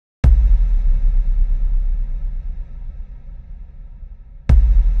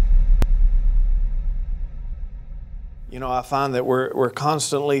You know, I find that we're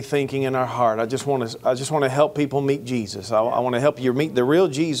constantly thinking in our heart, I just want to help people meet Jesus. I want to help you meet the real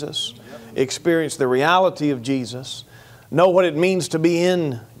Jesus, experience the reality of Jesus, know what it means to be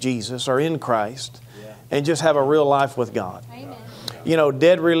in Jesus or in Christ, and just have a real life with God. Amen. You know,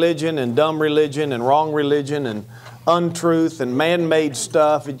 dead religion and dumb religion and wrong religion and untruth and man-made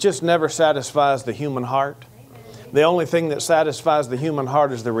stuff, it just never satisfies the human heart. The only thing that satisfies the human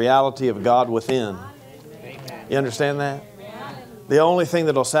heart is the reality of God within. You understand that? The only thing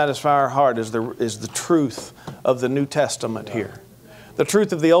that will satisfy our heart is the truth of the New Testament here. The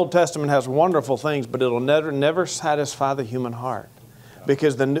truth of the Old Testament has wonderful things, but it'll never satisfy the human heart.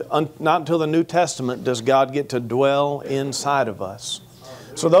 Because not until the New Testament does God get to dwell inside of us.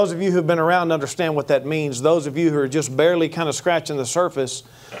 So those of you who've been around understand what that means. Those of you who are just barely kind of scratching the surface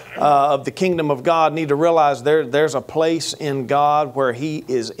of the kingdom of God need to realize there's a place in God where He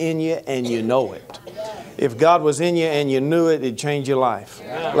is in you and you know it. If God was in you and you knew it, it'd change your life.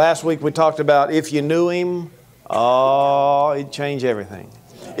 Yeah. Last week we talked about if you knew Him, it'd change everything.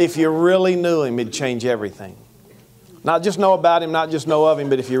 If you really knew Him, it'd change everything. Not just know about Him, not just know of Him,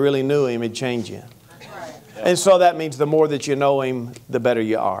 but if you really knew Him, it'd change you. And so that means the more that you know Him, the better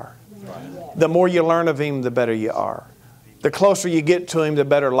you are. The more you learn of Him, the better you are. The closer you get to Him, the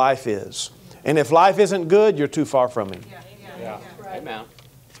better life is. And if life isn't good, you're too far from Him. Yeah. Amen.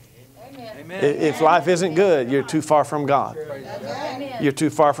 If life isn't good, you're too far from God. You're too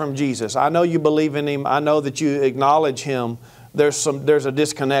far from Jesus. I know you believe in Him. I know that you acknowledge Him. There's a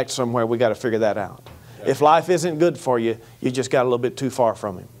disconnect somewhere. We got to figure that out. If life isn't good for you, you just got a little bit too far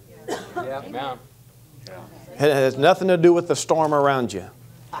from Him. Amen. It has nothing to do with the storm around you.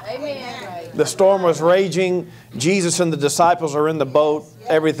 Amen. The storm was raging. Jesus and the disciples are in the boat.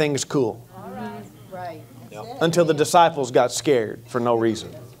 Everything's cool. Right. Until the disciples got scared for no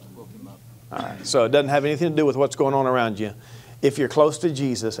reason. All right. So it doesn't have anything to do with what's going on around you. If you're close to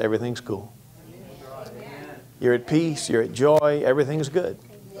Jesus, everything's cool. You're at peace. You're at joy. Everything's good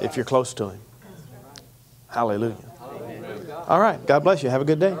if you're close to Him. Hallelujah. All right. God bless you. Have a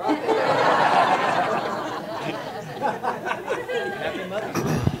good day.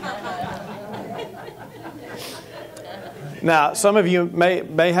 Now, some of you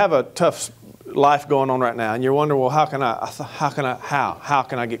may have a tough life going on right now, and you're wondering, well, how can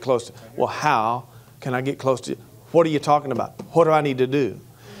I get close to? Well, how can I get close to? What are you talking about? What do I need to do?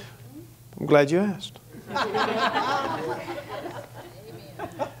 I'm glad you asked.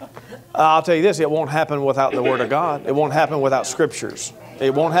 I'll tell you this: it won't happen without the Word of God. It won't happen without Scriptures.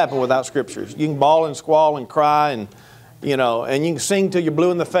 It won't happen without Scriptures. You can bawl and squall and cry, and you can sing till you're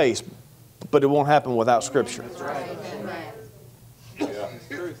blue in the face, but it won't happen without Scripture.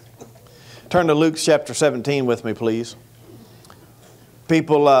 Turn to Luke chapter 17 with me, please.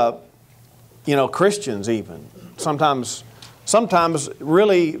 People, Christians even, sometimes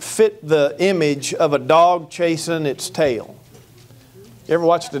really fit the image of a dog chasing its tail. You ever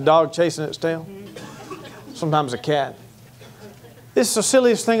watched a dog chasing its tail? Sometimes a cat. This is the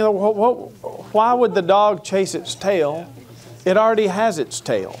silliest thing. Why would the dog chase its tail? It already has its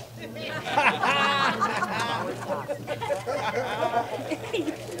tail.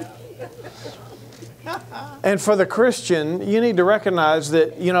 And for the Christian, you need to recognize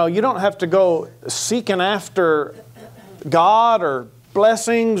that, you don't have to go seeking after God or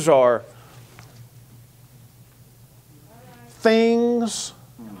blessings or things.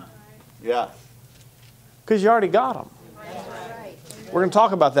 Yeah. Because you already got them. We're going to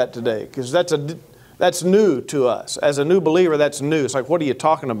talk about that today because that's new to us. As a new believer, that's new. It's like, what are you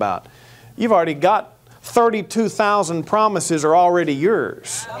talking about? You've already got 32,000 promises are already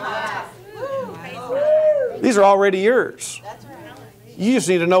yours. These are already yours. You just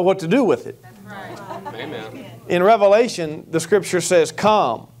need to know what to do with it. Amen. In Revelation, the Scripture says,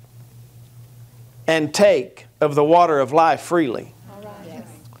 "Come and take of the water of life freely."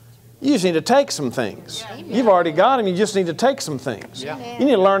 You just need to take some things. You've already got them. You just need to take some things. You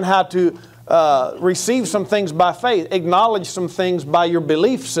need to learn how to receive some things by faith, acknowledge some things by your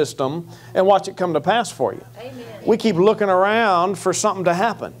belief system, and watch it come to pass for you. We keep looking around for something to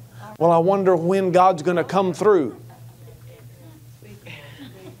happen. Well, I wonder when God's going to come through.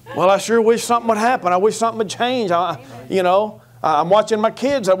 Well, I sure wish something would happen. I wish something would change. I'm watching my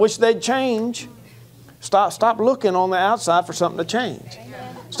kids. I wish they'd change. Stop looking on the outside for something to change.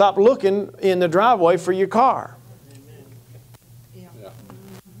 Stop looking in the driveway for your car.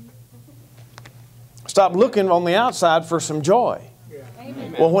 Stop looking on the outside for some joy.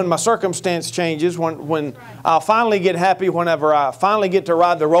 Well, when my circumstance changes, when I'll finally get happy whenever I finally get to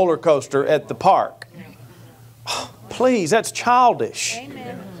ride the roller coaster at the park. Please, that's childish.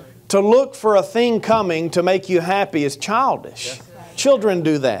 To look for a thing coming to make you happy is childish. Children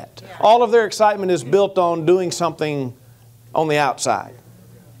do that. All of their excitement is built on doing something on the outside.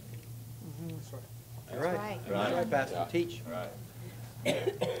 Right. Pastor. Teach.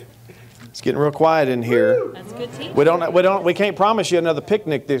 It's getting real quiet in here. That's good teaching. We can't promise you another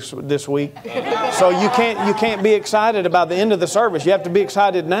picnic this week. So you can't be excited about the end of the service. You have to be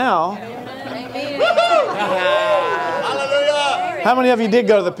excited now. How many of you did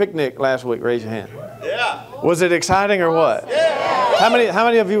go to the picnic last week? Raise your hand. Yeah. Was it exciting or what? Yeah. How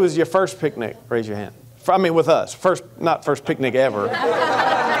many of you was your first picnic? Raise your hand. I mean, with us. Not first picnic ever.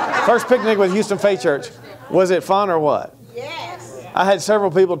 First picnic with Houston Faith Church. Was it fun or what? Yes. I had several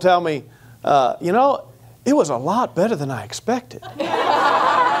people tell me, it was a lot better than I expected.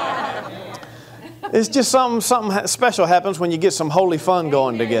 It's just something special happens when you get some holy fun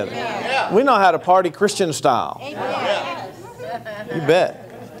going together. Yeah. We know how to party Christian style. Amen. You bet.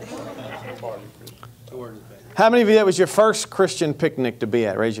 How many of you that was your first Christian picnic to be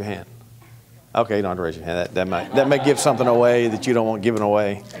at? Raise your hand. Okay, you don't have to raise your hand. That might give something away that you don't want given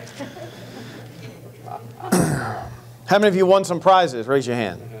away. How many of you won some prizes? Raise your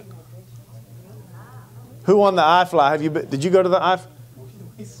hand. Who won the iFly? Did you go to the iFly?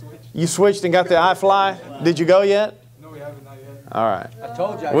 You switched and got the iFly? Did you go yet? No, we haven't, not yet. All right. I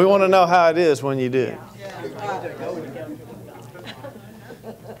told you. We want to know how it is when you do.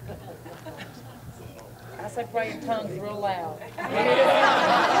 I say pray in tongues real loud.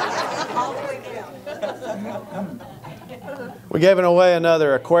 We're giving away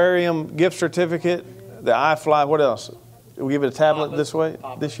another aquarium gift certificate, the iFly. What else? Did we give it a tablet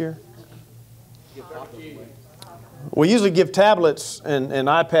this year? We usually give tablets and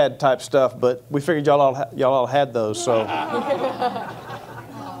iPad type stuff, but we figured y'all all had those. So,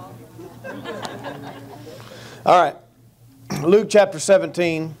 all right. Luke chapter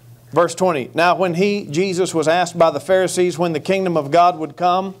 17, verse 20. Now when Jesus, was asked by the Pharisees when the kingdom of God would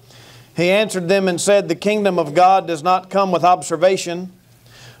come, he answered them and said, "The kingdom of God does not come with observation,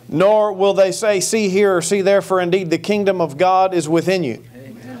 nor will they say, 'See here,' or 'See there,' for indeed the kingdom of God is within you."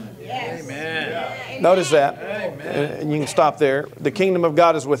 Amen. Notice that. And you can stop there. The kingdom of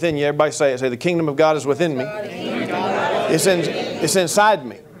God is within you. Everybody say it. Say, "The kingdom of God is within me." It's inside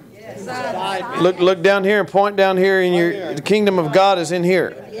me. Look down here and point down here, and the kingdom of God is in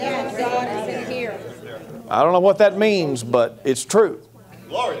here. Yes, God is in here. I don't know what that means, but it's true.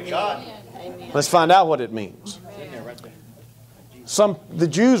 Glory to God. Let's find out what it means. The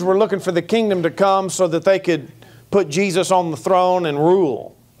Jews were looking for the kingdom to come so that they could put Jesus on the throne and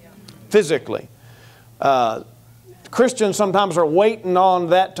rule physically. Christians sometimes are waiting on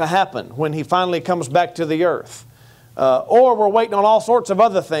that to happen when He finally comes back to the earth. Or we're waiting on all sorts of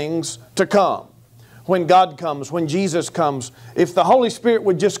other things to come. When God comes, when Jesus comes, if the Holy Spirit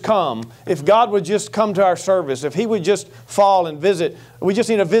would just come, if God would just come to our service, if He would just fall and visit, we just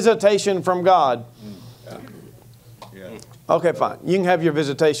need a visitation from God. Okay, fine. You can have your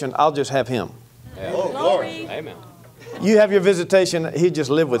visitation. I'll just have Him. Oh, glory. Amen. You have your visitation. He just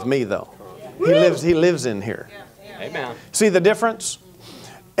live with me, though. He lives in here. Amen. See the difference?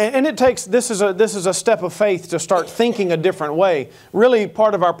 And it takes, this is a step of faith to start thinking a different way. Really,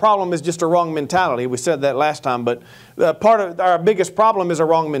 part of our problem is just a wrong mentality. We said that last time, but part of our biggest problem is a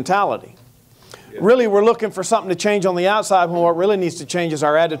wrong mentality. Really, we're looking for something to change on the outside when what really needs to change is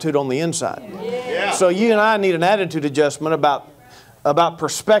our attitude on the inside. Yeah. So you and I need an attitude adjustment about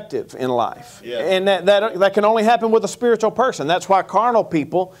perspective in life. Yeah. And that can only happen with a spiritual person. That's why carnal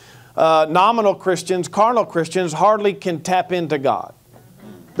people, nominal Christians, carnal Christians hardly can tap into God.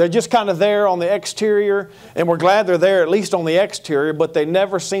 They're just kind of there on the exterior, and we're glad they're there at least on the exterior, but they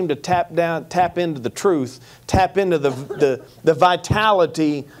never seem to tap into the truth, tap into the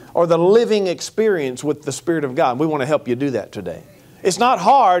vitality or the living experience with the Spirit of God. We want to help you do that today. It's not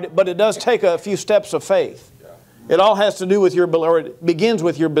hard, but it does take a few steps of faith. It all has to do with it begins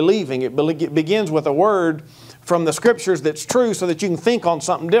with your believing. It begins with a word from the Scriptures that's true so that you can think on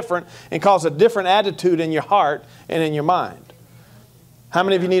something different and cause a different attitude in your heart and in your mind. How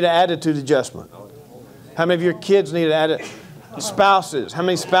many of you need an attitude adjustment? How many of your kids need an attitude? Spouses. How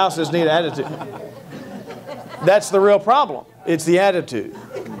many spouses need an attitude? That's the real problem. It's the attitude.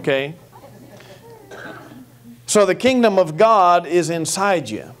 Okay? So the kingdom of God is inside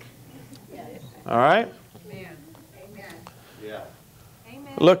you. All right?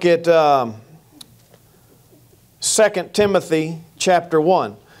 Look at 2 Timothy chapter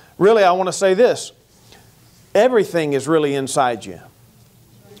 1. Really, I want to say this. Everything is really inside you.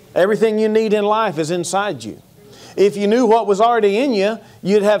 Everything you need in life is inside you. If you knew what was already in you,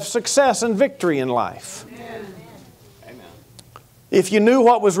 you'd have success and victory in life. Amen. If you knew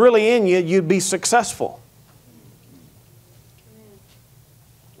what was really in you, you'd be successful.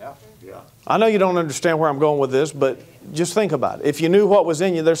 Yeah. Yeah. I know you don't understand where I'm going with this, but just think about it. If you knew what was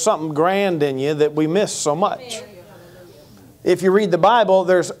in you, there's something grand in you that we miss so much. If you read the Bible,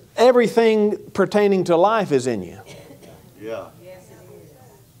 there's everything pertaining to life is in you. Yeah.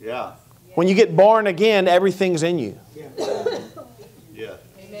 Yeah. When you get born again, everything's in you. Yeah.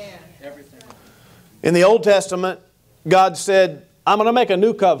 In the Old Testament, God said, I'm going to make a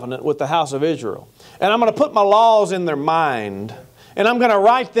new covenant with the house of Israel. And I'm going to put my laws in their mind. And I'm going to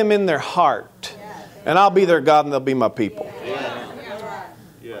write them in their heart. And I'll be their God and they'll be my people.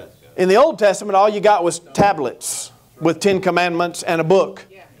 Yes. In the Old Testament, all you got was tablets with 10 commandments and a book.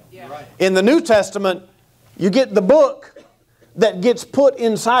 In the New Testament, you get the book that gets put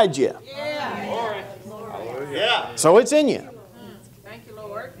inside you. Yeah. So it's in you. Thank you,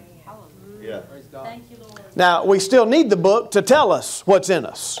 Lord. Yeah. Now, we still need the book to tell us what's in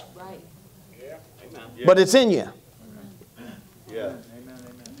us. But it's in you. Yeah.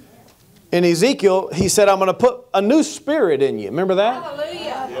 In Ezekiel, he said, I'm going to put a new spirit in you. Remember that?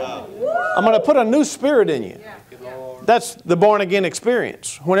 Hallelujah. I'm going to put a new spirit in you. That's the born again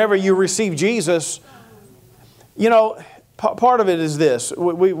experience. Whenever you receive Jesus, you know, part of it is this.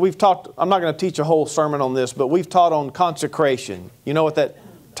 We've talked, I'm not going to teach a whole sermon on this, but we've taught on consecration. You know what that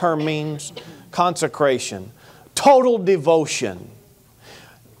term means? Consecration. Total devotion.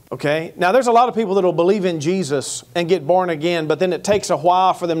 Okay? Now there's a lot of people that will believe in Jesus and get born again, but then it takes a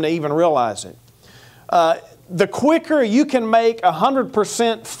while for them to even realize it. The quicker you can make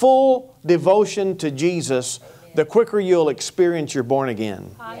 100% full devotion to Jesus, the quicker you'll experience your born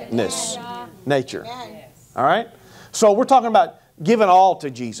againness nature. All right? So we're talking about giving all to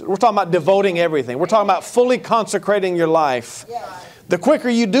Jesus. We're talking about devoting everything. We're talking about fully consecrating your life. The quicker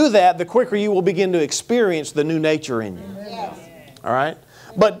you do that, the quicker you will begin to experience the new nature in you. All right?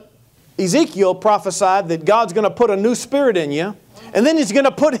 But Ezekiel prophesied that God's going to put a new spirit in you, and then He's going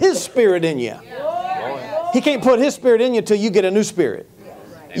to put His spirit in you. He can't put His spirit in you until you get a new spirit.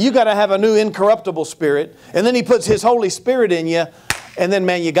 You got to have a new incorruptible spirit, and then He puts His Holy Spirit in you, and then,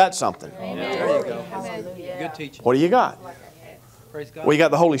 man, you got something. There you go. Good teaching. What do you got? Praise God. Well, you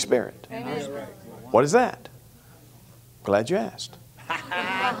got the Holy Spirit. What is that? Glad you asked.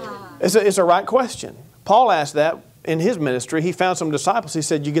 It's a right question. Paul asked that in his ministry. He found some disciples. He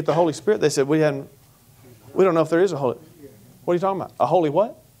said, you get the Holy Spirit? They said, we don't know if there is a Holy. What are you talking about? A Holy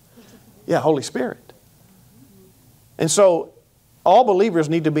what? Yeah, Holy Spirit. And so all believers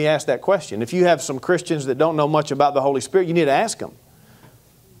need to be asked that question. If you have some Christians that don't know much about the Holy Spirit, you need to ask them,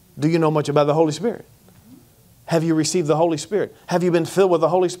 do you know much about the Holy Spirit? Have you received the Holy Spirit? Have you been filled with the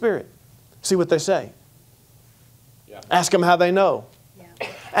Holy Spirit? See what they say. Yeah. Ask them how they know.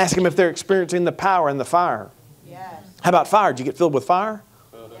 Ask them if they're experiencing the power and the fire. How about fire? Did you get filled with fire?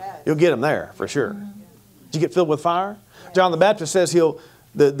 You'll get them there for sure. Did you get filled with fire? John the Baptist says he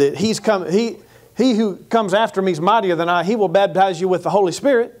who comes after me is mightier than I. He will baptize you with the Holy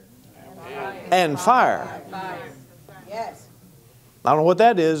Spirit and fire. I don't know what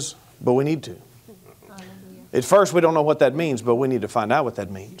that is, but we need to. At first, we don't know what that means, but we need to find out what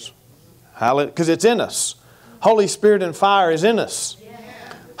that means. Because it's in us. Holy Spirit and fire is in us.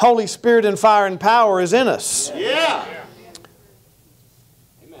 Holy Spirit and fire and power is in us. Yeah.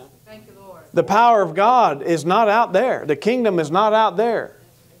 Thank you, Lord. The power of God is not out there. The kingdom is not out there.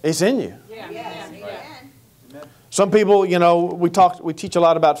 It's in you. Some people, you know, we teach a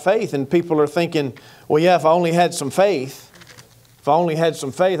lot about faith, and people are thinking, well, yeah, if I only had some faith. If I only had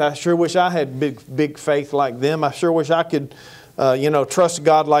some faith, I sure wish I had big faith like them. I sure wish I could, trust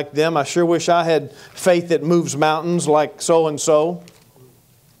God like them. I sure wish I had faith that moves mountains like so and so.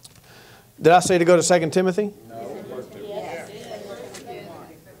 Did I say to go to 2 Timothy? No.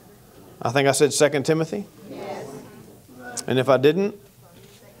 I think I said 2 Timothy. And if I didn't,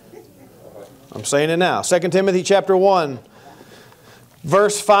 I'm saying it now. 2 Timothy chapter 1.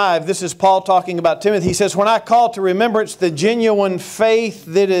 Verse 5, this is Paul talking about Timothy. He says, when I call to remembrance the genuine faith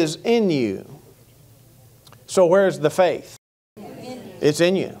that is in you. So where's the faith? It's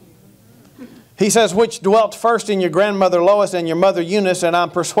in you. He says, which dwelt first in your grandmother Lois and your mother Eunice, and I'm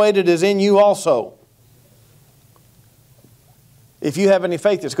persuaded is in you also. If you have any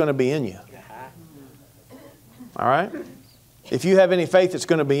faith, it's going to be in you. All right? If you have any faith, it's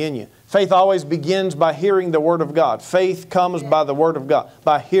going to be in you. Faith always begins by hearing the Word of God. Faith comes by the Word of God,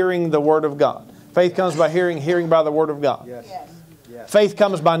 by hearing the Word of God. Faith comes by hearing by the Word of God. Faith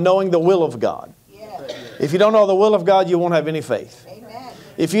comes by knowing the will of God. If you don't know the will of God, you won't have any faith.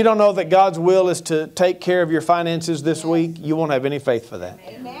 If you don't know that God's will is to take care of your finances this week, you won't have any faith for that.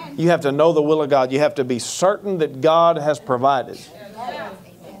 You have to know the will of God. You have to be certain that God has provided.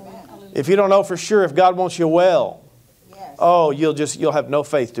 If you don't know for sure if God wants you well, oh, you'll have no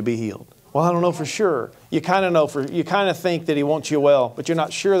faith to be healed. Well, I don't know for sure. You kind of think that He wants you well, but you're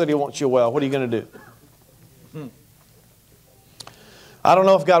not sure that He wants you well. What are you going to do? I don't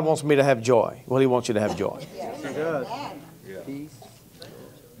know if God wants me to have joy. Well, He wants you to have joy.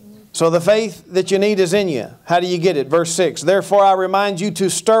 So the faith that you need is in you. How do you get it? Verse 6, therefore I remind you to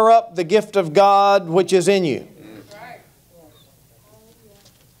stir up the gift of God which is in you.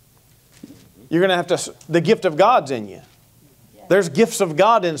 You're going to have to, the gift of God's in you. There's gifts of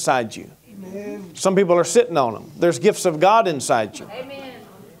God inside you. Some people are sitting on them. There's gifts of God inside you.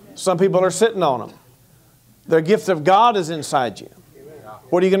 Some people are sitting on them. The gift of God is inside you.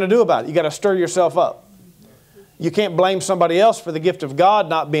 What are you going to do about it? You got to stir yourself up. You can't blame somebody else for the gift of God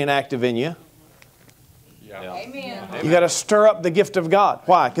not being active in you. You got to stir up the gift of God.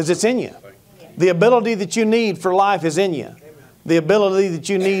 Why? Because it's in you. The ability that you need for life is in you. The ability that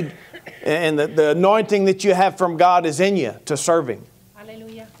you need and the anointing that you have from God is in you to serve Him.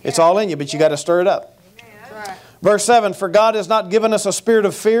 Hallelujah. It's all in you, but you got to stir it up. Verse 7, for God has not given us a spirit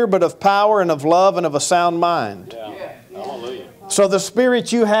of fear, but of power and of love and of a sound mind. Hallelujah. So the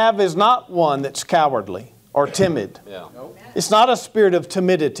spirit you have is not one that's cowardly or timid. It's not a spirit of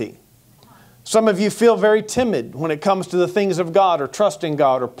timidity. Some of you feel very timid when it comes to the things of God or trusting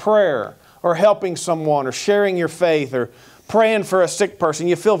God or prayer or helping someone or sharing your faith or praying for a sick person.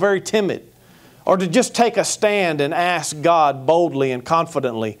 You feel very timid. Or to just take a stand and ask God boldly and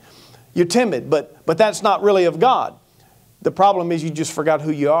confidently. You're timid, but that's not really of God. The problem is you just forgot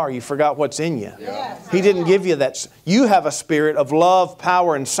who you are. You forgot what's in you. He didn't give you that. You have a spirit of love,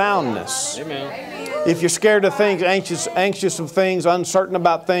 power, and soundness. Amen. If you're scared of things, anxious of things, uncertain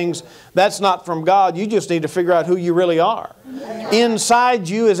about things, that's not from God. You just need to figure out who you really are. Inside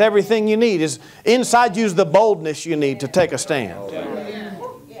you is everything you need. Inside you is the boldness you need to take a stand.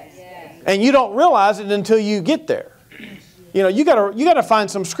 And you don't realize it until you get there. You know, you got to find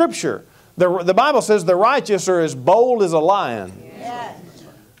some scripture. The Bible says the righteous are as bold as a lion.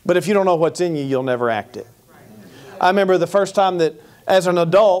 But if you don't know what's in you, you'll never act it. I remember the first time that, as an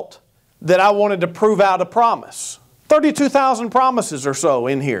adult, that I wanted to prove out a promise. 32,000 promises or so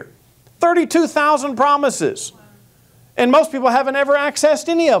in here. 32,000 promises. And most people haven't ever accessed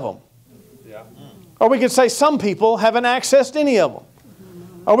any of them. Or we could say some people haven't accessed any of them.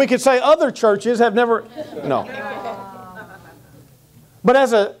 Or we could say other churches have never... No. But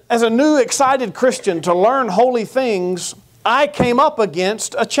as a new excited Christian to learn holy things, I came up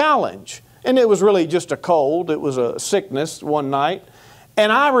against a challenge. And it was really just a cold. It was a sickness one night.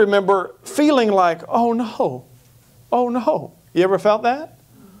 And I remember feeling like, oh no, oh no. You ever felt that?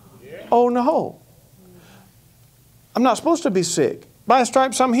 Yeah. Oh no. I'm not supposed to be sick. By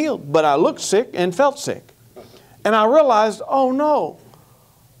stripes I'm healed. But I looked sick and felt sick. And I realized, oh no.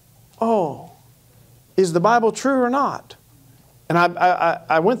 Oh, is the Bible true or not? And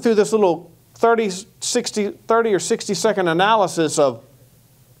I went through this little 30 or 60 second analysis of,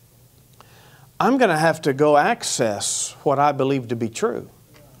 I'm going to have to go access what I believe to be true.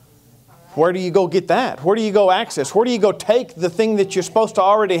 Where do you go get that? Where do you go access? Where do you go take the thing that you're supposed to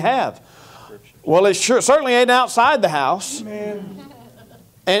already have? Well, it certainly ain't outside the house. And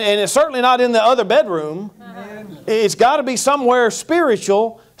it's certainly not in the other bedroom. It's got to be somewhere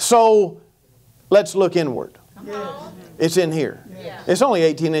spiritual. So let's look inward. It's in here. It's only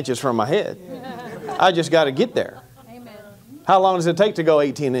 18 inches from my head. I just got to get there. How long does it take to go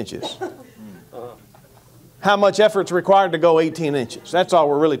 18 inches? How much effort's required to go 18 inches? That's all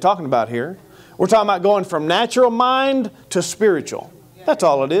we're really talking about here. We're talking about going from natural mind to spiritual. That's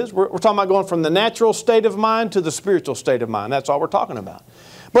all it is. We're talking about going from the natural state of mind to the spiritual state of mind. That's all we're talking about.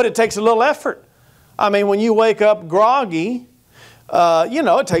 But it takes a little effort. I mean, when you wake up groggy,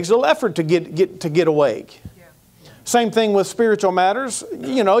 it takes a little effort to get awake. Same thing with spiritual matters.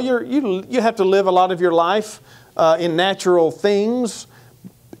 You know, you have to live a lot of your life in natural things.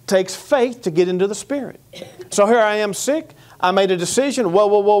 It takes faith to get into the Spirit. So here I am sick. I made a decision.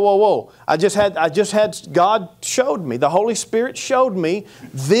 Whoa. I just had God showed me. The Holy Spirit showed me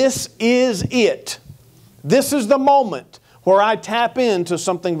this is it. This is the moment where I tap into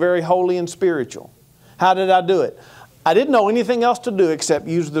something very holy and spiritual. How did I do it? I didn't know anything else to do except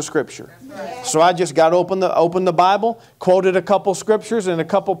use the Scripture. So I just got open the Bible, quoted a couple scriptures and a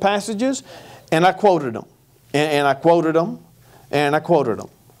couple passages, and I quoted them. And I quoted them, and I quoted them.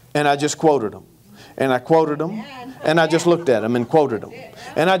 And I just quoted them. And I quoted them, and I just looked at them and quoted them.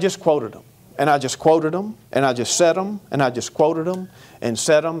 And I just quoted them. And I just quoted them, and I just said them, and I just quoted them, and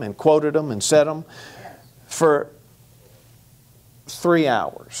said them, and quoted them, and said them for 3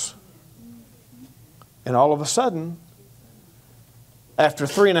 hours. And all of a sudden, After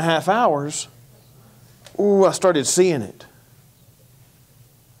 3.5 hours, ooh, I started seeing it.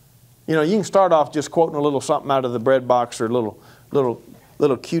 You know, you can start off just quoting a little something out of the bread box or a little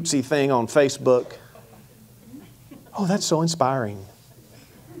cutesy thing on Facebook. Oh, that's so inspiring.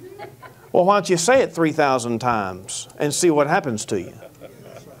 Well, why don't you say it 3,000 times and see what happens to you?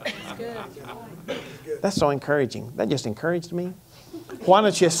 That's so encouraging. That just encouraged me. Why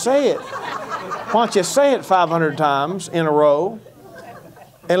don't you say it? Why don't you say it 500 times in a row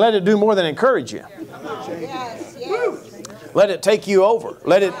and let it do more than encourage you? Yes, yes. Let it take you over.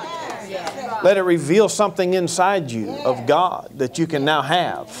 Let it reveal something inside you of God that you can now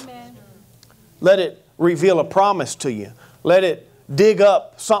have. Let it reveal a promise to you. Let it dig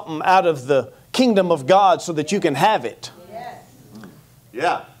up something out of the kingdom of God so that you can have it.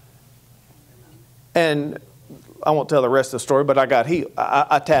 Yeah. And I won't tell the rest of the story, but I got healed.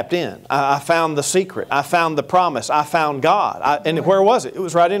 I tapped in. I found the secret. I found the promise. I found God. And where was it? It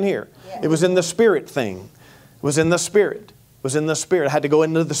was right in here. It was in the Spirit thing. It was in the Spirit. It was in the Spirit. I had to go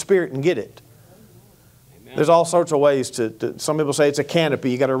into the Spirit and get it. Amen. There's all sorts of ways to some people say it's a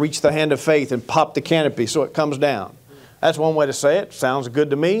canopy. You got to reach the hand of faith and pop the canopy so it comes down. That's one way to say it. Sounds good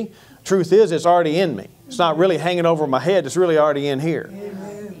to me. Truth is, it's already in me. It's not really hanging over my head. It's really already in here.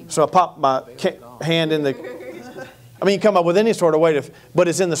 Amen. So I pop my hand in the... I mean, you come up with any sort of way to... But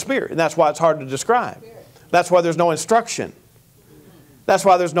it's in the Spirit. And that's why it's hard to describe. That's why there's no instruction. That's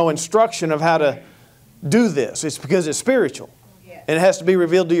why there's no instruction of how to do this. It's because it's spiritual. And it has to be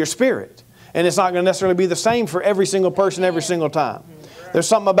revealed to your spirit. And it's not going to necessarily be the same for every single person every single time. There's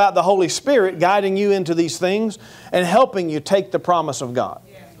something about the Holy Spirit guiding you into these things and helping you take the promise of God.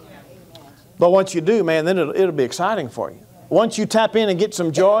 But once you do, man, then it'll be exciting for you. Once you tap in and get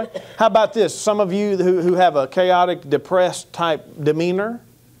some joy, how about this? Some of you who have a chaotic, depressed type demeanor.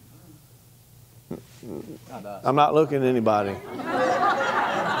 I'm not looking at anybody.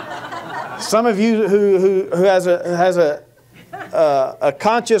 Some of you who has a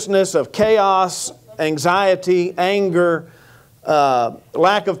consciousness of chaos, anxiety, anger,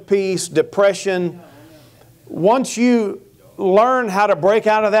 lack of peace, depression. Once you learn how to break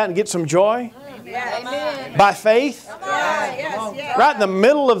out of that and get some joy, Amen. by faith, Yes. right in the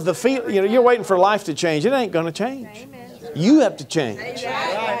middle of the field, you're waiting for life to change. It ain't going to change. You have to change.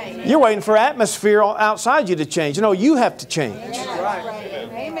 You're waiting for atmosphere outside you to change. You have to change.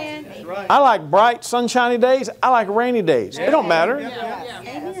 Amen. I like bright, sunshiny days. I like rainy days. It don't matter.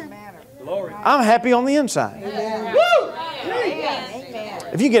 I'm happy on the inside.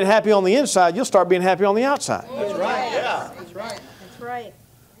 If you get happy on the inside, you'll start being happy on the outside. That's right. Yeah. That's right.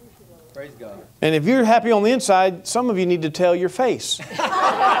 Praise God. And if you're happy on the inside, some of you need to tell your face.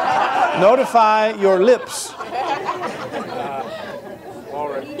 Notify your lips.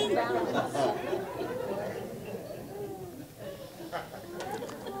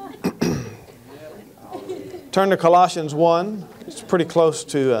 Turn to Colossians 1. It's pretty close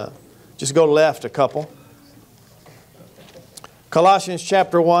to, just go left a couple. Colossians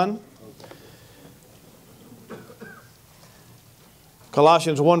chapter 1.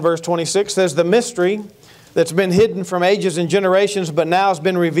 Colossians 1 verse 26 says, the mystery that's been hidden from ages and generations but now has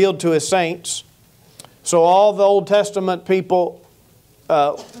been revealed to His saints. So all the Old Testament people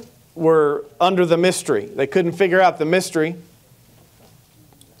were under the mystery. They couldn't figure out the mystery.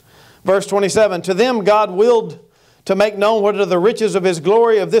 Verse 27, to them God willed to make known what are the riches of His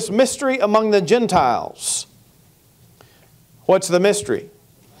glory of this mystery among the Gentiles. What's the mystery?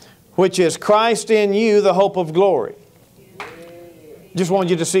 Which is Christ in you, the hope of glory. Just want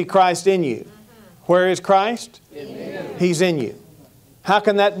you to see Christ in you. Where is Christ? He's in you. How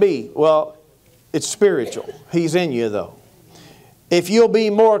can that be? Well, it's spiritual. He's in you though. If you'll be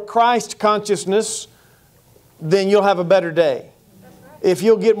more Christ consciousness, then you'll have a better day. If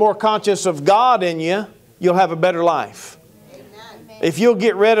you'll get more conscious of God in you, you'll have a better life. If you'll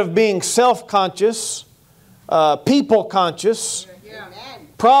get rid of being self-conscious, people conscious,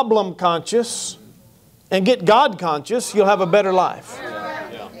 problem conscious, and get God conscious, you'll have a better life.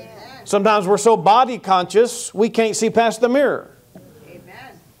 Sometimes we're so body conscious, we can't see past the mirror.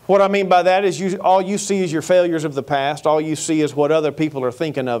 What I mean by that is all you see is your failures of the past. All you see is what other people are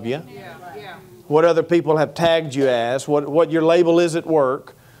thinking of you. What other people have tagged you as. What your label is at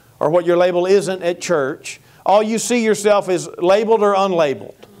work. Or what your label isn't at church. All you see yourself is labeled or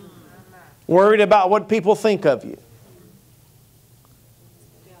unlabeled. Worried about what people think of you.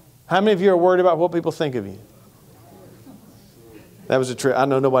 How many of you are worried about what people think of you? That was a trick. I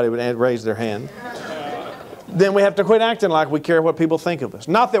know nobody would raise their hand. Then we have to quit acting like we care what people think of us.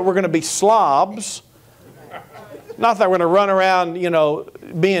 Not that we're going to be slobs. Not that we're going to run around,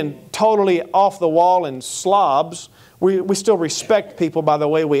 being totally off the wall and slobs. We still respect people by the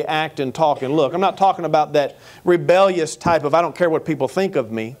way we act and talk and look. I'm not talking about that rebellious type of I don't care what people think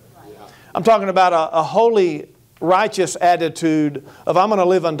of me. I'm talking about a holy, righteous attitude of I'm going to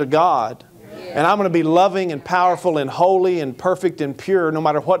live unto God. And I'm going to be loving and powerful and holy and perfect and pure no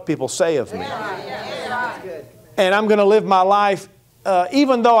matter what people say of me. And I'm going to live my life,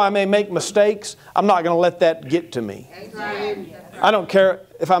 even though I may make mistakes, I'm not going to let that get to me. I don't care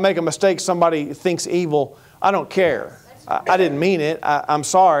if I make a mistake, somebody thinks evil. I don't care. I didn't mean it. I'm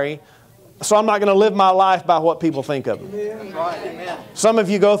sorry. So I'm not going to live my life by what people think of me. Some of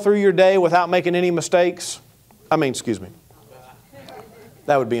you go through your day without making any mistakes. Excuse me.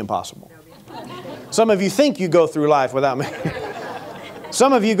 That would be impossible. Some of you think you go through life without making.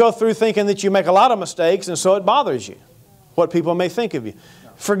 Some of you go through thinking that you make a lot of mistakes, and so it bothers you what people may think of you.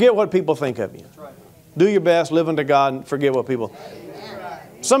 Forget what people think of you. Do your best, live unto God, and forget what people.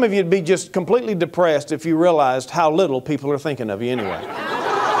 Some of you would be just completely depressed if you realized how little people are thinking of you anyway.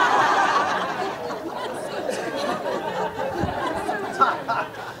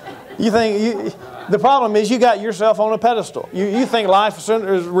 The problem is you got yourself on a pedestal. You think life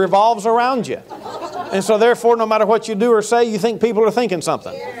revolves around you. And so therefore, no matter what you do or say, you think people are thinking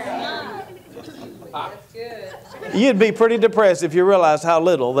something. You'd be pretty depressed if you realized how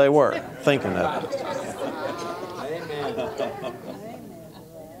little they were thinking of you.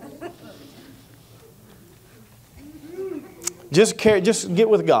 Just get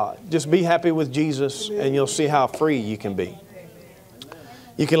with God. Just be happy with Jesus, and you'll see how free you can be.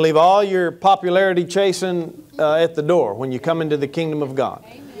 You can leave all your popularity chasing at the door when you come into the kingdom of God.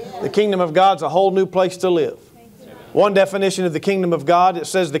 The kingdom of God's a whole new place to live. One definition of the kingdom of God, it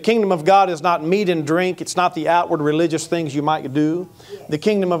says the kingdom of God is not meat and drink. It's not the outward religious things you might do. The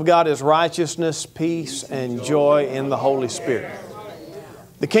kingdom of God is righteousness, peace, and joy in the Holy Spirit.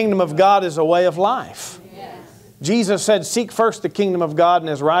 The kingdom of God is a way of life. Jesus said, seek first the kingdom of God and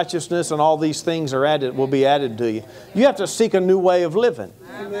His righteousness, and all these things will be added to you. You have to seek a new way of living.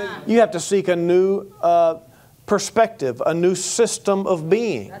 You have to seek a new perspective, a new system of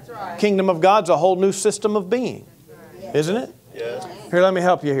being. Kingdom of God's a whole new system of being. Isn't it? Yes. Here, let me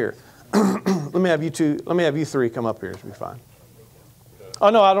help you here. Let me have you three come up here. It'll be fine. Oh,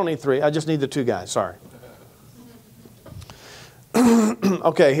 no, I don't need three. I just need the two guys. Sorry.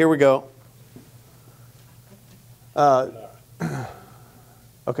 Okay, here we go.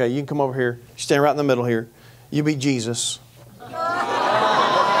 Okay, you can come over here. Stand right in the middle here. You be Jesus.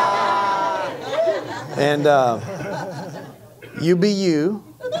 And you be you.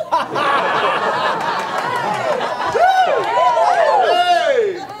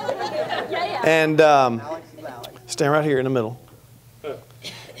 And stand right here in the middle.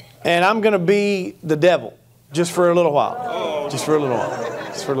 And I'm going to be the devil just for a little while. Just for a little while.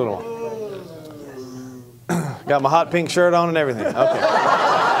 Just for a little while. Got my hot pink shirt on and everything. Okay.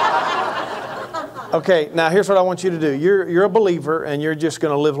 Okay, now here's what I want you to do. You're a believer and you're just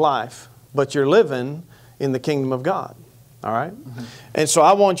going to live life. But you're living in the kingdom of God. All right? Mm-hmm. And so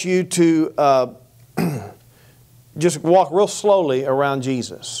I want you to just walk real slowly around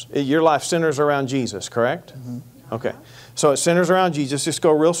Jesus. Your life centers around Jesus, correct? Mm-hmm. Okay. So it centers around Jesus. Just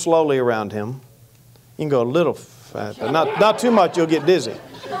go real slowly around Him. You can go a little fast, but not too much. You'll get dizzy.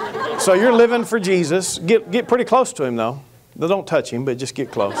 So you're living for Jesus. Get pretty close to Him, though. Don't touch Him, but just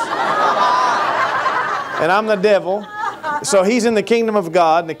get close. And I'm the devil. So He's in the kingdom of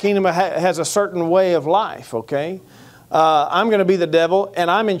God, and the kingdom has a certain way of life, okay? I'm going to be the devil,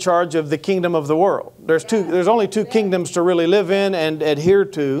 and I'm in charge of the kingdom of the world. There's only two kingdoms to really live in and adhere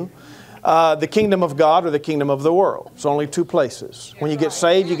to. The kingdom of God or the kingdom of the world. It's only two places. When you get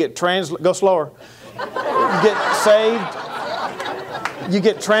saved, you get go slower. You get saved, you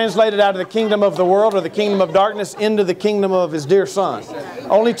get translated out of the kingdom of the world or the kingdom of darkness into the kingdom of His dear Son.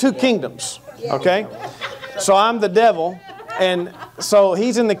 Only two kingdoms, okay? So I'm the devil, and so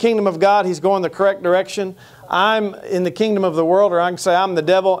He's in the kingdom of God. He's going the correct direction. I'm in the kingdom of the world, or I can say I'm the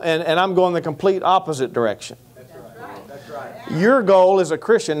devil, and I'm going the complete opposite direction. That's right. Your goal as a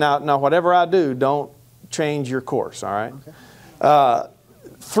Christian, now whatever I do, don't change your course, all right? Okay.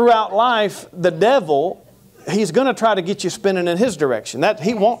 Throughout life, the devil, he's going to try to get you spinning in his direction.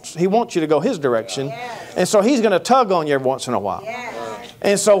 He wants you to go his direction, and so he's going to tug on you every once in a while.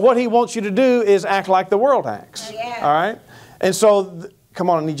 And so what he wants you to do is act like the world acts, all right? And so, come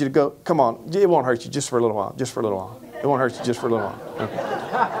on, I need you to go. Come on, it won't hurt you just for a little while. Just for a little while. It won't hurt you just for a little while. Okay.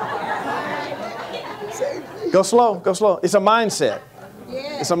 Go slow. Go slow. It's a mindset.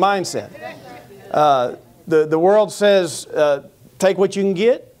 It's a mindset. The world says, take what you can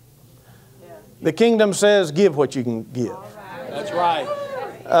get. The kingdom says, give what you can give. That's right.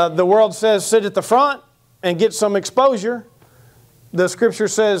 The world says sit at the front and get some exposure. The Scripture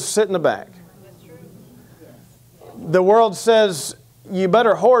says sit in the back. The world says you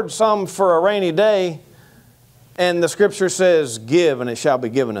better hoard some for a rainy day. And the Scripture says give and it shall be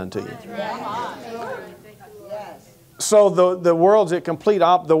given unto you. So the world's at complete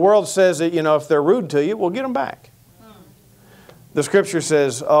the world says that, if they're rude to you, well, get them back. The Scripture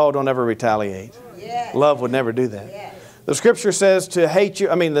says, oh, don't ever retaliate. Love would never do that. The Scripture says to hate you.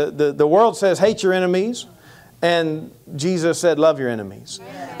 The world says hate your enemies. And Jesus said love your enemies.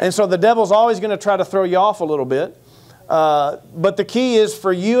 And so the devil's always going to try to throw you off a little bit. But the key is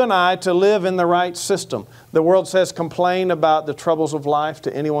for you and I to live in the right system. The world says complain about the troubles of life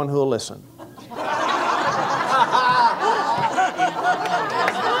to anyone who will listen.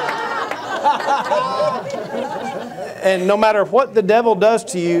 And no matter what the devil does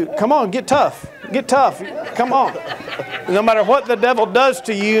to you, come on, get tough. Get tough. Come on. No matter what the devil does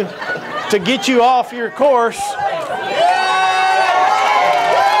to you to get you off your course.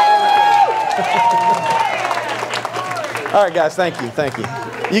 All right, guys, thank you. Thank you.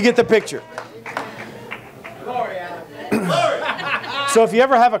 You get the picture. So if you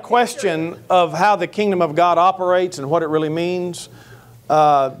ever have a question of how the kingdom of God operates and what it really means,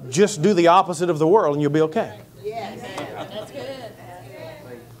 just do the opposite of the world and you'll be okay. That's good.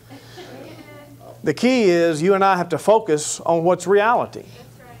 The key is you and I have to focus on what's reality.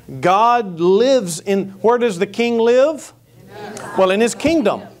 God lives in, where does the king live? Well, in his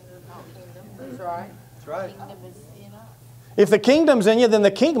kingdom. That's right. That's right. If the kingdom's in you, then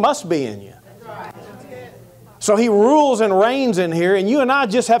the king must be in you. So he rules and reigns in here, and you and I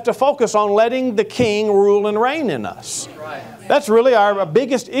just have to focus on letting the king rule and reign in us. That's really our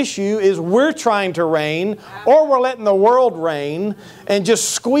biggest issue, is we're trying to reign, or we're letting the world reign and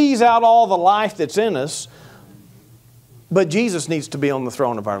just squeeze out all the life that's in us. But Jesus needs to be on the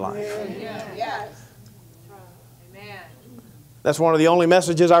throne of our life. That's one of the only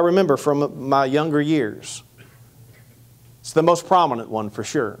messages I remember from my younger years. It's the most prominent one for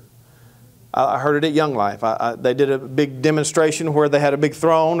sure. I heard it at Young Life. They did a big demonstration where they had a big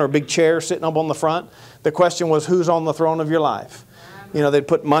throne or a big chair sitting up on the front. The question was, who's on the throne of your life? They'd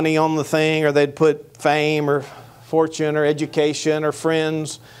put money on the thing, or they'd put fame or fortune or education or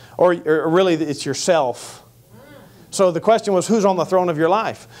friends, or really it's yourself. So the question was, who's on the throne of your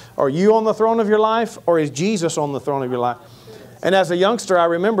life? Are you on the throne of your life, or is Jesus on the throne of your life? And as a youngster, I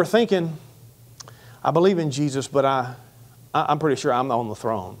remember thinking, I believe in Jesus, but I'm pretty sure I'm on the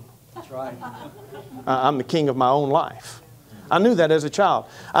throne. That's right. I'm the king of my own life. I knew that as a child.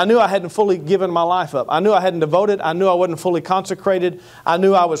 I knew I hadn't fully given my life up. I knew I hadn't devoted. I knew I wasn't fully consecrated. I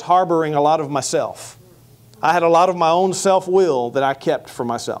knew I was harboring a lot of myself. I had a lot of my own self-will that I kept for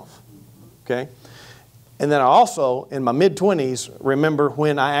myself. Okay? And then I also, in my mid-20s, remember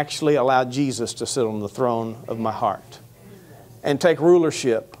when I actually allowed Jesus to sit on the throne of my heart and take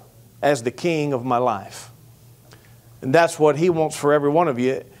rulership as the king of my life. And that's what He wants for every one of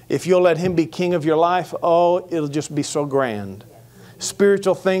you. If you'll let Him be king of your life, oh, it'll just be so grand.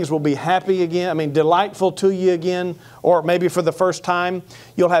 Spiritual things will be happy again, delightful to you again. Or maybe for the first time,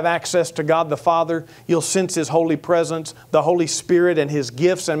 you'll have access to God the Father. You'll sense His holy presence. The Holy Spirit and His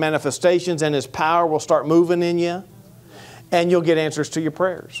gifts and manifestations and His power will start moving in you. And you'll get answers to your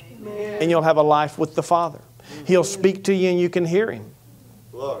prayers. And you'll have a life with the Father. He'll speak to you and you can hear Him.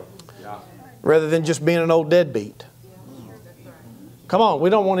 Rather than just being an old deadbeat. Come on, we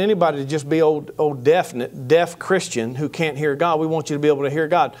don't want anybody to just be old deaf Christian who can't hear God. We want you to be able to hear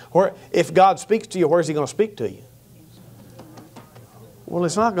God. If God speaks to you, where's He going to speak to you? Well,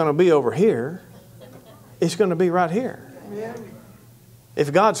 it's not going to be over here. It's going to be right here.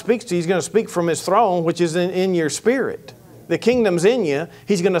 If God speaks to you, He's going to speak from His throne, which is in your spirit. The kingdom's in you.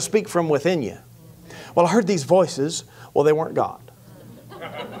 He's going to speak from within you. Well, I heard these voices. Well, they weren't God.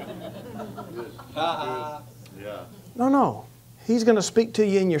 No. He's going to speak to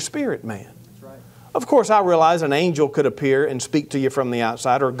you in your spirit, man. That's right. Of course, I realize an angel could appear and speak to you from the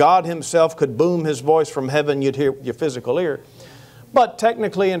outside, or God Himself could boom His voice from heaven, you'd hear your physical ear. But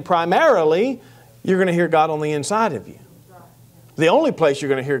technically and primarily, you're going to hear God on the inside of you. The only place you're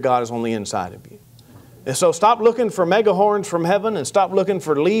going to hear God is on the inside of you. And so stop looking for megahorns from heaven, and stop looking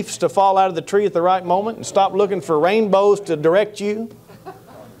for leaves to fall out of the tree at the right moment, and stop looking for rainbows to direct you.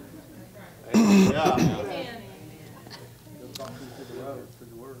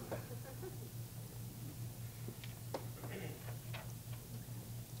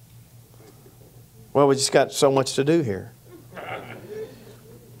 Well, we just got so much to do here.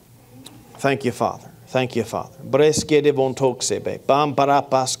 Thank you, Father. Thank you, Father. Breskede bontoksebe. Bambra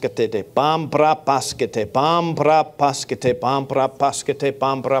paskete. Bambra paskete. Bambra paskete. Bambra paskete.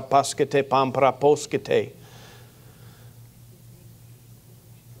 Bambra paskete. Bambra poskete.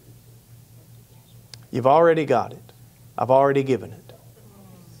 You've already got it. I've already given it.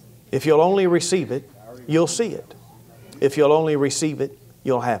 If you'll only receive it, you'll see it. If you'll only receive it,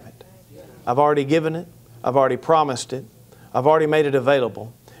 you'll have it. I've already given it. I've already promised it. I've already made it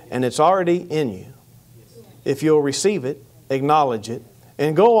available. And it's already in you. If you'll receive it, acknowledge it,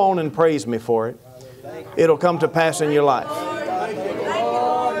 and go on and praise me for it, it'll come to pass in your life. Thank you,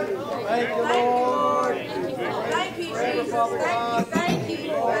 Lord. Thank you, Lord. Thank you, Jesus. Thank you.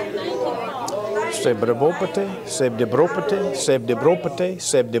 Sebrebopate, sebdebropate, sebdebropate,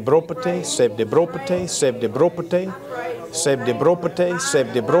 sebdebropate, sebdebropate, sebdebropate, sebdebropate,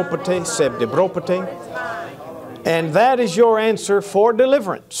 sebdebropate, sebdebropate. And that is your answer for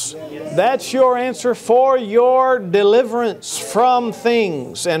deliverance. That's your answer for your deliverance from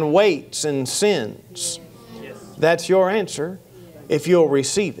things and weights and sins. That's your answer if you'll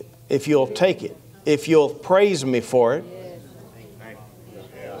receive it, if you'll take it, if you'll praise me for it.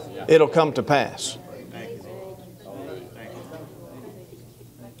 It'll come to pass.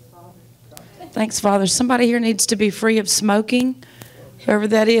 Thanks, Father. Somebody here needs to be free of smoking. Whoever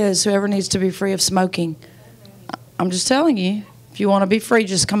that is, whoever needs to be free of smoking. I'm just telling you, if you want to be free,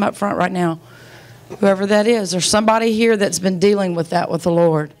 just come up front right now. Whoever that is, there's somebody here that's been dealing with that with the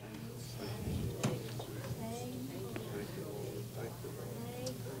Lord.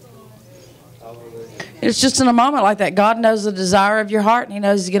 It's just in a moment like that. God knows the desire of your heart, and He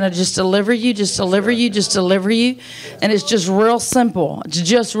knows He's going to just deliver you, just deliver you, just deliver you. And it's just real simple. It's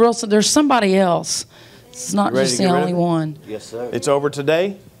just real simple. There's somebody else. It's not just the only one. Yes, sir. It's over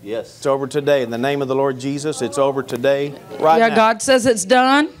today. Yes. It's over today. In the name of the Lord Jesus, it's over today. Right Yeah, now. God says it's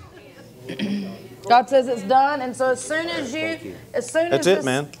done. God says it's done. And so as soon as you, That's it,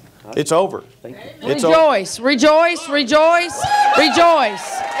 man. It's over. It's rejoice, rejoice, rejoice,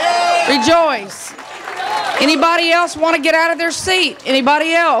 rejoice, rejoice. Anybody else want to get out of their seat?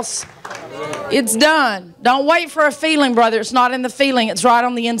 Anybody else? It's done. Don't wait for a feeling, brother. It's not in the feeling. It's right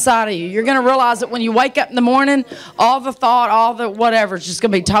on the inside of you. You're going to realize that when you wake up in the morning, all the thought, all the whatever, it's just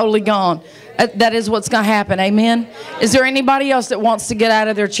going to be totally gone. That is what's going to happen. Amen? Is there anybody else that wants to get out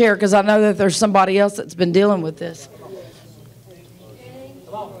of their chair? Because I know that there's somebody else that's been dealing with this.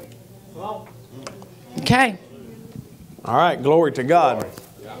 Okay. All right. Glory to God.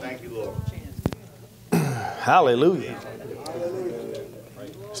 Thank you, Lord. Hallelujah.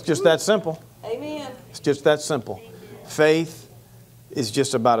 It's just that simple. Amen. It's just that simple. Faith is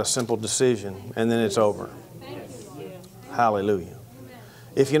just about a simple decision, and then it's over. Hallelujah.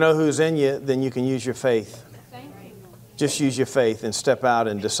 If you know who's in you, then you can use your faith. Just use your faith and step out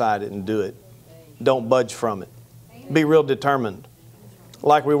and decide it and do it. Don't budge from it. Be real determined.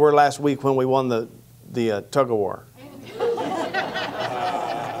 Like we were last week when we won the tug of war.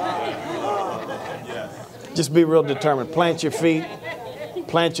 Just be real determined. Plant your feet.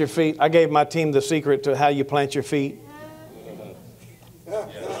 Plant your feet. I gave my team the secret to how you plant your feet.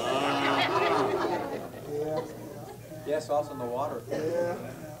 Yes, also in the water.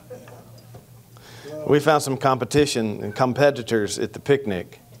 We found some competition and competitors at the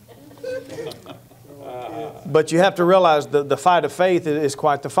picnic. But you have to realize the fight of faith is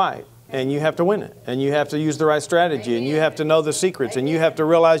quite the fight. And you have to win it. And you have to use the right strategy. And you have to know the secrets. And you have to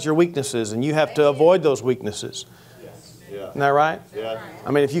realize your weaknesses. And you have to avoid those weaknesses. Isn't that right? Yeah.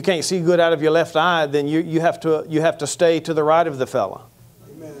 I mean, if you can't see good out of your left eye, then you have to stay to the right of the fella.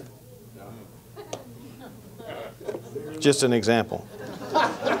 Amen. Just an example.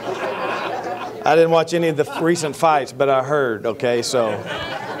 I didn't watch any of the recent fights, but I heard, okay? So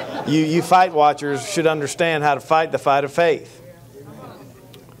you fight watchers should understand how to fight the fight of faith.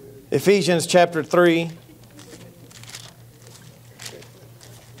 Ephesians chapter 3.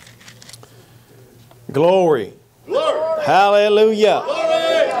 Glory. Glory. Hallelujah.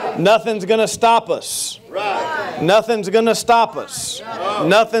 Glory. Nothing's going to stop us. Right. Nothing's going to stop us.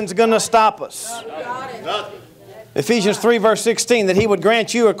 Nothing's going to stop us. Nothing. Ephesians 3 verse 16, that He would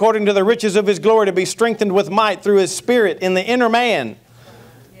grant you according to the riches of His glory to be strengthened with might through His Spirit in the inner man.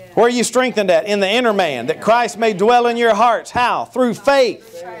 Where are you strengthened at? In the inner man. That Christ may dwell in your hearts. How? Through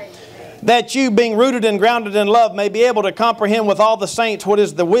faith. That you, being rooted and grounded in love, may be able to comprehend with all the saints what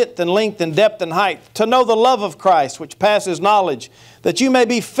is the width and length and depth and height. To know the love of Christ, which passes knowledge. That you may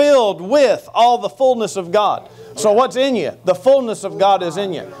be filled with all the fullness of God. So what's in you? The fullness of God is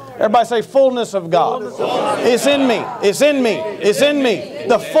in you. Everybody say, fullness of God. It's in me. It's in me. It's in me.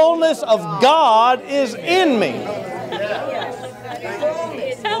 The fullness of God is in me.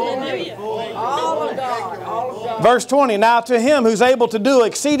 Hallelujah. All of God. Verse 20, now to Him who's able to do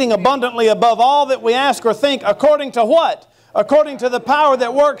exceeding abundantly above all that we ask or think, according to what? According to the power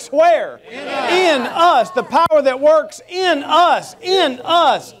that works where? In us. The power that works in us. In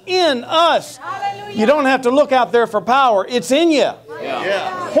us. In us. You don't have to look out there for power. It's in you.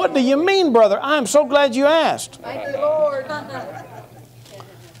 What do you mean, brother? I'm so glad you asked. Thank you, Lord.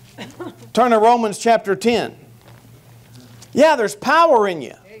 Turn to Romans chapter 10. Yeah, there's power in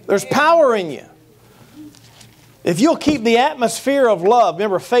you. There's power in you. If you'll keep the atmosphere of love,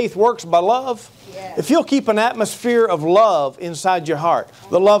 remember faith works by love? Yes. If you'll keep an atmosphere of love inside your heart,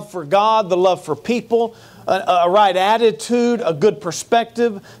 the love for God, the love for people, a right attitude, a good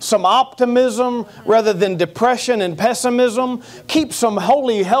perspective, some optimism rather than depression and pessimism, keep some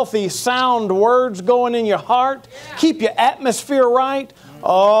holy, healthy, sound words going in your heart, keep your atmosphere right.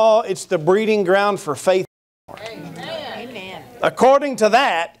 Oh, it's the breeding ground for faith. Amen. According to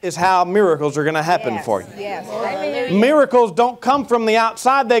that is how miracles are going to happen for you. Yes. Amen. Miracles don't come from the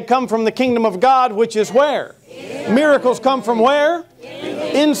outside. They come from the kingdom of God, which is where? Miracles come from where?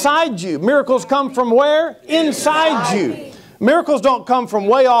 Inside you. Miracles come from where? Inside you. Miracles don't come from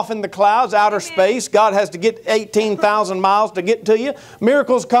way off in the clouds, outer space. God has to get 18,000 miles to get to you.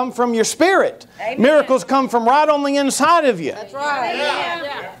 Miracles come from your spirit. Miracles come from right on the inside of you. That's right.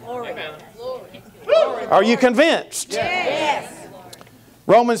 Yeah. Glory. Are you convinced? Yes.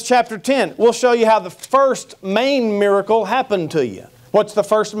 Romans chapter 10. We'll show you how the first main miracle happened to you. What's the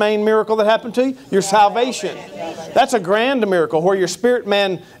first main miracle that happened to you? Your salvation. That's a grand miracle where your spirit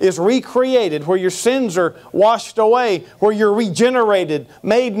man is recreated, where your sins are washed away, where you're regenerated,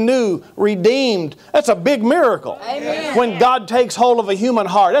 made new, redeemed. That's a big miracle. Amen. When God takes hold of a human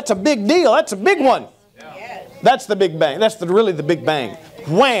heart, that's a big deal. That's a big one. That's the big bang. That's really the big bang.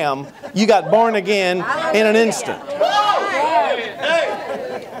 Wham! You got born again in an instant.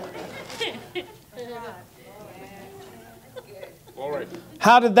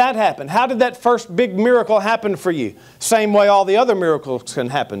 How did that happen? How did that first big miracle happen for you? Same way all the other miracles can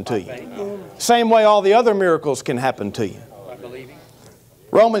happen to you. Same way all the other miracles can happen to you.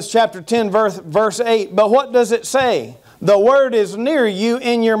 Romans chapter 10 verse 8. But what does it say? The word is near you,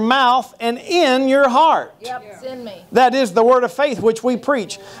 in your mouth and in your heart. Yep, it's in me. That is the word of faith which we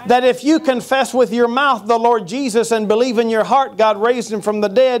preach. That if you confess with your mouth the Lord Jesus and believe in your heart God raised Him from the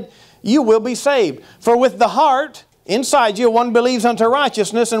dead, you will be saved. For with the heart inside you one believes unto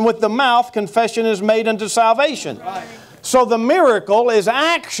righteousness, and with the mouth confession is made unto salvation. Right. So the miracle is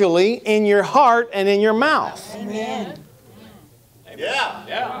actually in your heart and in your mouth. Amen.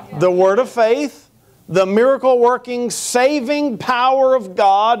 Yeah. The word of faith, the miracle-working, saving power of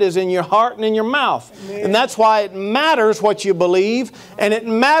God is in your heart and in your mouth. Amen. And that's why it matters what you believe and it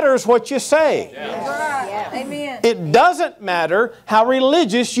matters what you say. That's right. Amen. It doesn't matter how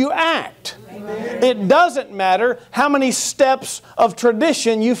religious you act. Amen. It doesn't matter how many steps of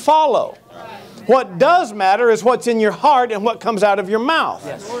tradition you follow. What does matter is what's in your heart and what comes out of your mouth.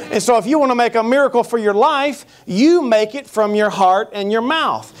 Yes. And so if you want to make a miracle for your life, you make it from your heart and your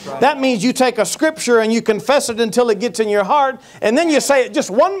mouth. Right. That means you take a scripture and you confess it until it gets in your heart, and then you say it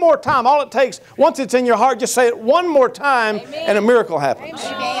just one more time. All it takes, once it's in your heart, just say it one more time. Amen. And a miracle happens.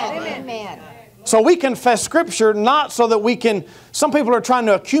 Amen. Amen. So we confess scripture not so that we can, some people are trying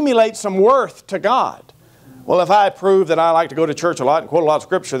to accumulate some worth to God. Well, if I prove that I like to go to church a lot and quote a lot of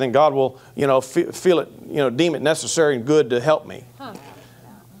scripture, then God will, feel it, deem it necessary and good to help me. Huh.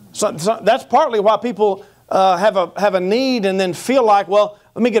 So that's partly why people have a need and then feel like, well,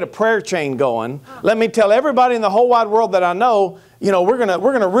 let me get a prayer chain going. Let me tell everybody in the whole wide world that I know, we're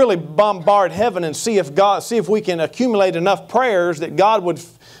gonna really bombard heaven and see if we can accumulate enough prayers that God would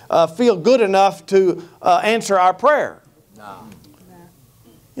feel good enough to answer our prayer. No.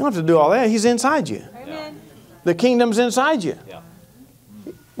 You don't have to do all that. He's inside you. Amen. The kingdom's inside you. Yeah.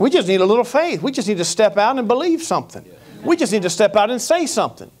 We just need a little faith. We just need to step out and believe something. Yeah. We just need to step out and say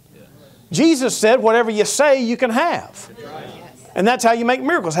something. Yeah. Jesus said, whatever you say, you can have. Right. And that's how you make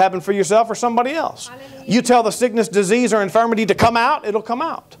miracles happen for yourself or somebody else. Hallelujah. You tell the sickness, disease, or infirmity to come out, it'll come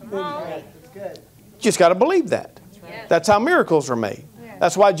out. Right. You just got to believe that. Right. That's how miracles are made. Yeah.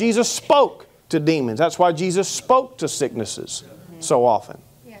 That's why Jesus spoke to demons. That's why Jesus spoke to sicknesses so often.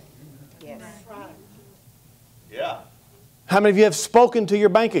 Yeah. How many of you have spoken to your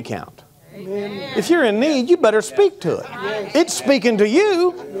bank account? Amen. If you're in need, you better speak to it. Yes. It's speaking to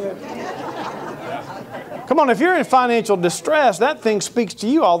you. Yes. Come on, if you're in financial distress, that thing speaks to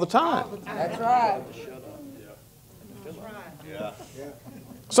you all the time. That's right. Yeah.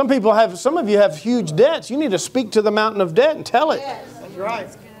 Some of you have huge debts. You need to speak to the mountain of debt and tell it. Yes. That's right.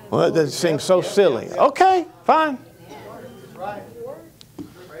 Well, that seems so silly. Okay, fine.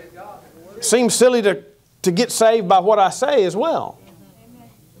 Seems silly to to get saved by what I say as well.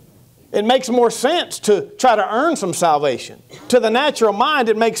 It makes more sense to try to earn some salvation. To the natural mind,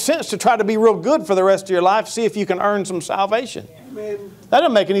 it makes sense to try to be real good for the rest of your life, see if you can earn some salvation. Amen. That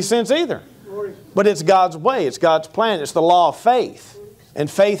doesn't make any sense either. But it's God's way, it's God's plan, it's the law of faith. And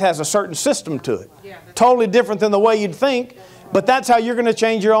faith has a certain system to it. Totally different than the way you'd think, but that's how you're going to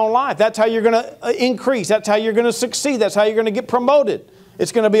change your own life. That's how you're going to increase. That's how you're going to succeed. That's how you're going to get promoted.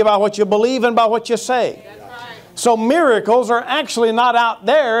 It's going to be about what you believe and about what you say. So miracles are actually not out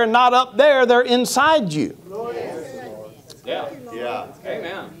there and not up there. They're inside you. Yeah. Yeah.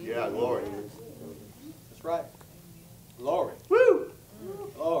 Amen. Yeah, glory. That's right. Glory. Woo!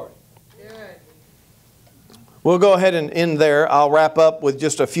 Glory. We'll go ahead and end there. I'll wrap up with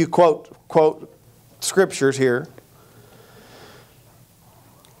just a few quote scriptures here.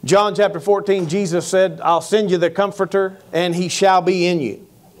 John chapter 14, Jesus said, I'll send you the Comforter, and He shall be in you.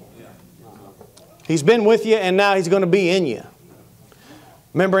 He's been with you, and now He's going to be in you.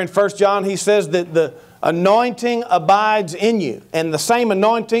 Remember in 1 John, he says that the anointing abides in you, and the same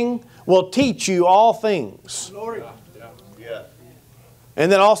anointing will teach you all things. Glory. Yeah.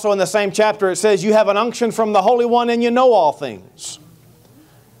 And then also in the same chapter it says, you have an unction from the Holy One and you know all things.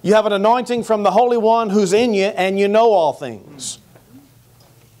 You have an anointing from the Holy One who's in you and you know all things.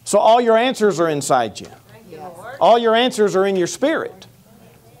 So all your answers are inside you. All your answers are in your spirit.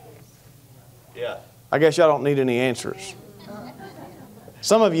 Yeah. I guess y'all don't need any answers.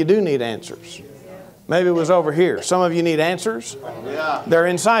 Some of you do need answers. Maybe it was over here. Some of you need answers. Yeah. They're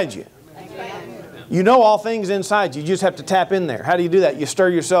inside you. You know all things inside you. You just have to tap in there. How do you do that? You stir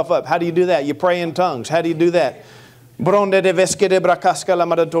yourself up. How do you do that? You pray in tongues. How do you do that?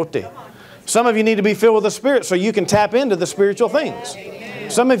 Some of you need to be filled with the Spirit so you can tap into the spiritual things.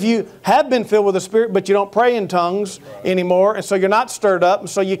 Some of you have been filled with the Spirit, but you don't pray in tongues anymore, and so you're not stirred up, and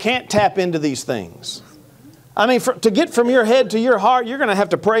so you can't tap into these things. I mean, to get from your head to your heart, you're going to have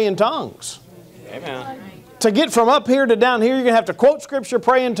to pray in tongues. Amen. To get from up here to down here, you're going to have to quote Scripture,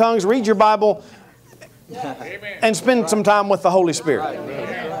 pray in tongues, read your Bible, and spend some time with the Holy Spirit.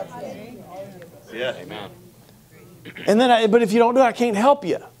 Yeah. Amen. And then, but if you don't do it, I can't help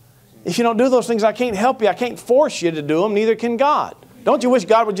you. If you don't do those things, I can't help you. I can't force you to do them. Neither can God. Don't you wish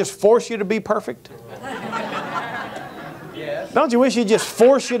God would just force you to be perfect? Yes. Don't you wish He'd just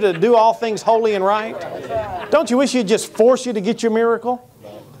force you to do all things holy and right? Don't you wish He'd just force you to get your miracle?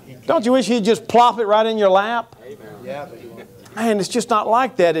 Don't you wish He'd just plop it right in your lap? Yeah. Man, it's just not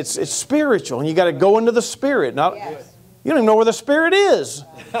like that. It's spiritual, and you got to go into the Spirit. You don't even know where the Spirit is.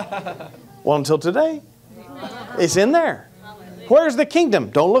 Well, until today, it's in there. Where's the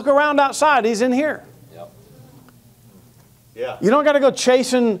kingdom? Don't look around outside. He's in here. Yeah. You don't got to go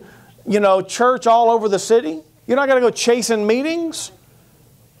chasing, church all over the city. You don't got to go chasing meetings.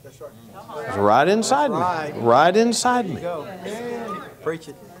 It's right inside me. Right inside me. Preach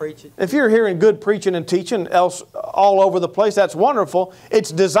it. Preach it. If you're hearing good preaching and teaching else all over the place, that's wonderful.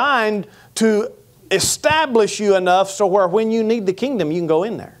 It's designed to establish you enough so where when you need the kingdom, you can go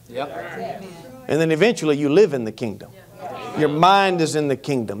in there. Yep. And then eventually you live in the kingdom. Your mind is in the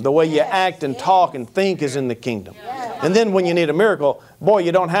kingdom. The way you act and talk and think is in the kingdom. And then when you need a miracle, boy,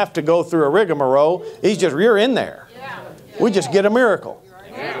 you don't have to go through a rigmarole. You're in there. We just get a miracle.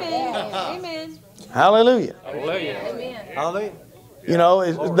 Amen. Hallelujah. Hallelujah.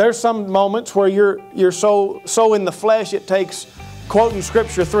 Hallelujah. There's some moments where you're so in the flesh it takes quoting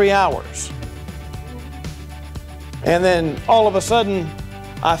Scripture 3 hours. And then all of a sudden,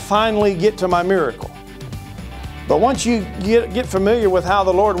 I finally get to my miracle. But once you get familiar with how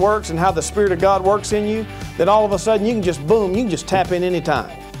the Lord works and how the Spirit of God works in you, then all of a sudden you can just tap in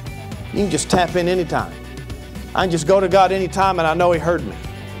anytime. You can just tap in anytime. I can just go to God anytime and I know He heard me.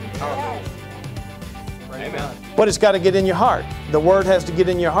 Amen. But it's got to get in your heart. The Word has to get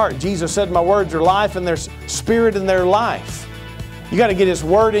in your heart. Jesus said, my words are life and there's spirit in their life. You got to get His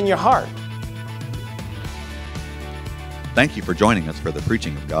Word in your heart. Thank you for joining us for the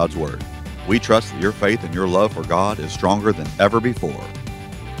preaching of God's Word. We trust that your faith and your love for God is stronger than ever before.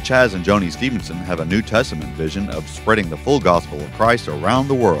 Chaz and Joni Stevenson have a New Testament vision of spreading the full gospel of Christ around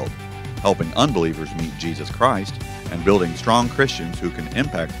the world, helping unbelievers meet Jesus Christ, and building strong Christians who can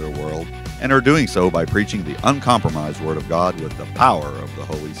impact their world, and are doing so by preaching the uncompromised Word of God with the power of the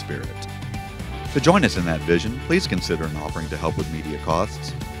Holy Spirit. To join us in that vision, please consider an offering to help with media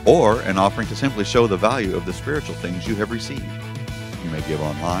costs, or an offering to simply show the value of the spiritual things you have received. You may give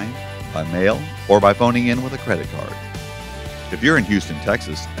online, by mail, or by phoning in with a credit card. If you're in Houston,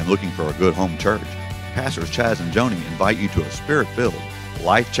 Texas, and looking for a good home church, Pastors Chaz and Joni invite you to a Spirit-filled,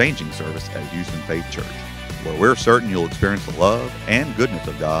 life-changing service at Houston Faith Church. where we're certain you'll experience the love and goodness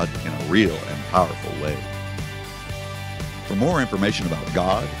of God in a real and powerful way. For more information about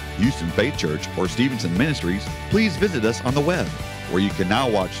God, Houston Faith Church, or Stevenson Ministries, please visit us on the web, where you can now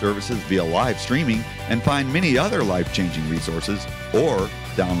watch services via live streaming and find many other life-changing resources, or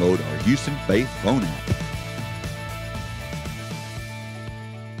download our Houston Faith phone app.